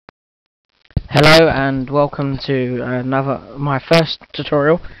Hello and welcome to my first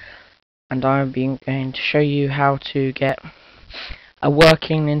tutorial, and I'm going to show you how to get a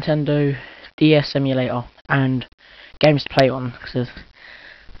working Nintendo DS emulator and games to play on, because there's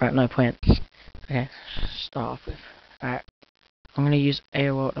no point. Okay, start off with I'm going to use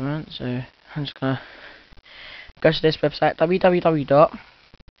AOL at the moment, so I'm just going to go to this website,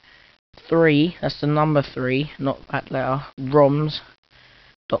 www.3, that's the number 3, not that letter,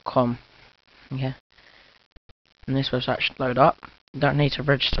 roms.com. Okay, and this website should load up. You don't need to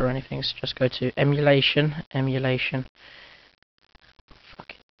register or anything, so just go to emulation.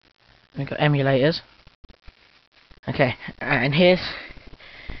 Fuck it. We've got emulators. Okay, and here's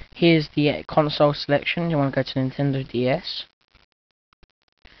the console selection. You want to go to Nintendo DS,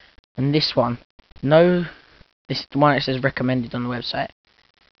 and this one, this is the one that says recommended on the website.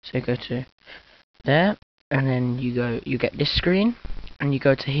 So you go to there, and then you get this screen, and you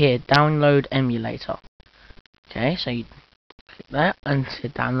go to here, download emulator. Okay, so you click that and to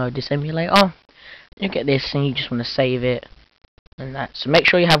download this emulator. You get this, and you just want to save it and that. So make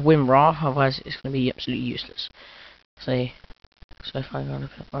sure you have WinRAR, otherwise it's going to be absolutely useless. So if I go to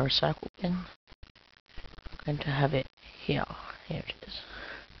put my recycle bin, I'm going to have it here. Here it is.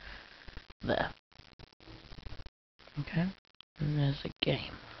 There. Okay, and there's a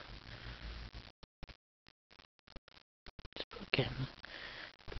game. Just put a game.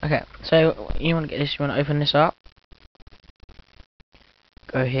 Okay, so you want to get this. You want to open this up.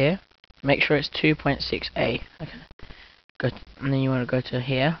 Go here. Make sure it's 2.6a. Okay. And then you want to go to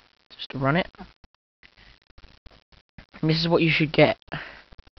here just to run it. And this is what you should get to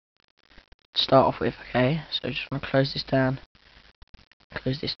start off with. Okay. So just want to close this down.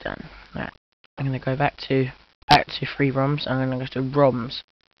 Close this down. Right. I'm going to go back to free ROMs. I'm going to go to ROMs.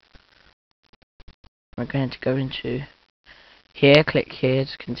 We're going to go into here. Click here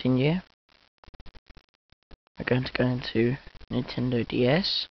to continue. We're going to go into Nintendo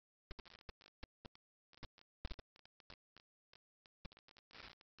DS.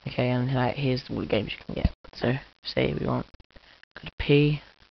 Okay, and here's all the games you can get. So say we want go to P.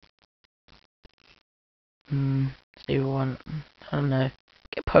 Say we want, I don't know,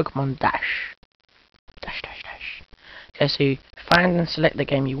 get Pokemon Dash. Dash. Okay, so you find and select the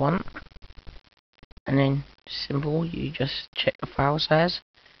game you want, and then simple, you just check the file size,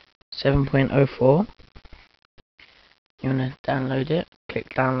 7.04. You want to download it, click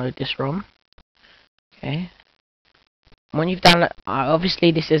download this ROM. Okay. When you've downloaded,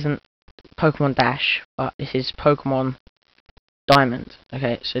 obviously this isn't Pokemon Dash, but this is Pokemon Diamond.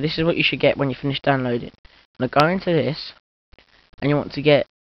 Okay, so this is what you should get when you finish downloading. Now go into this, and you want to get,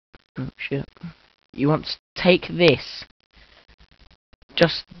 you want to take this,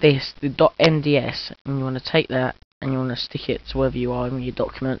 just this, the .NDS, and you want to take that, and you want to stick it to wherever you are in your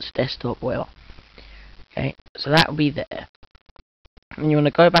documents, desktop, whatever. Okay, so that will be there. And you want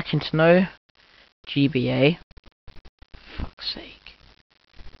to go back into no GBA. Fuck's sake.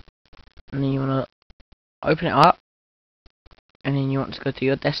 And then you want to open it up. And then you want to go to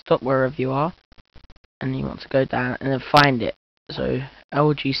your desktop wherever you are. And then you want to go down and then find it. So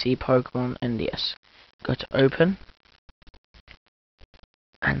LGC Pokemon NDS. Go to open.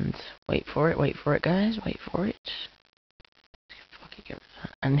 And wait for it guys, wait for it.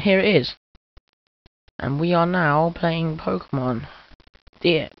 And here it is. And we are now playing Pokemon.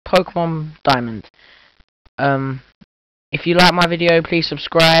 Pokemon Diamond. If you like my video, please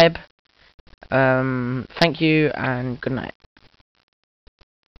subscribe. Thank you and good night.